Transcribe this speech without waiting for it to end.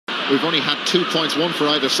We've only had 2 points, one for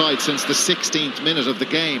either side, since the 16th minute of the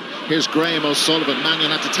game. Here's Graham O'Sullivan.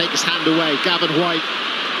 Mannion had to take his hand away. Gavin White.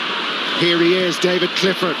 Here he is, David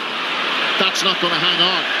Clifford. That's not going to hang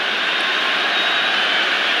on.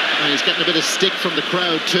 And he's getting a bit of stick from the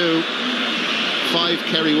crowd too. 5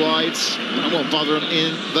 Kerry wides. That won't bother him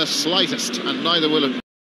in the slightest, and neither will it.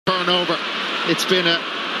 Turnover. It's been a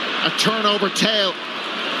turnover tale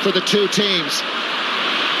for the two teams.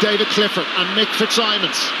 David Clifford and Mick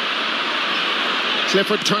Fitzsimons.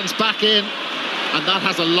 Clifford turns back in, and that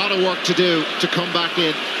has a lot of work to do to come back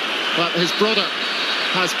in. But his brother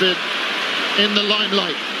has been in the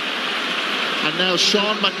limelight, and now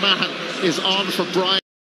Sean McMahon is on for Brian.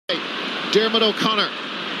 Dermot O'Connor,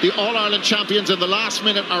 the All-Ireland champions in the last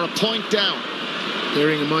minute, are a point down.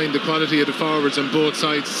 Bearing in mind the quality of the forwards on both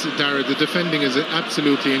sides, Dara, the defending is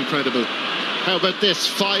absolutely incredible. How about this?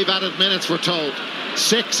 5 added minutes, we're told.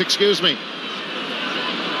 6, excuse me.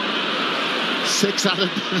 6 added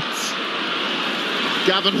minutes.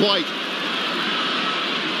 Gavin White.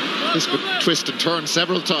 This could twist and turn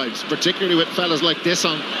several times, particularly with fellas like this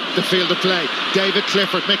on the field of play. David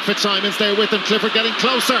Clifford, Mick Fitzsimons there with him. Clifford getting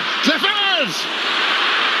closer. Clifford!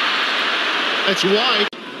 It's wide.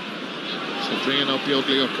 So Drian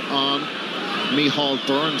O'Biogliuk on. Micheál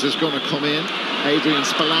Burns is going to come in. Adrian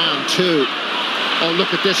Spillane too. Oh,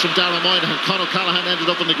 look at this from Darragh Moynihan. Conor Callaghan ended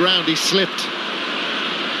up on the ground. He slipped.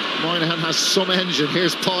 Moynihan has some engine.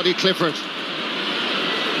 Here's Paudie Clifford.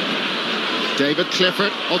 David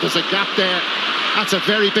Clifford. Oh, there's a gap there. That's a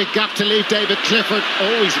very big gap to leave David Clifford.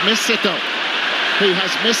 Oh, he's missed it though. He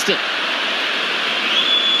has missed it.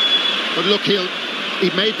 But look,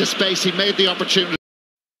 he made the space. He made the opportunity.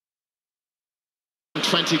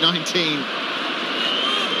 2019.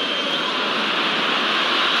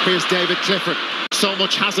 Here's David Clifford. So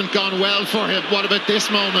much hasn't gone well for him. What about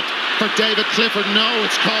this moment for David Clifford? No,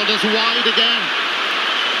 it's called as wide again.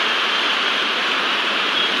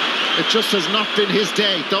 It just has not been his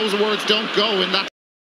day. Those words don't go in that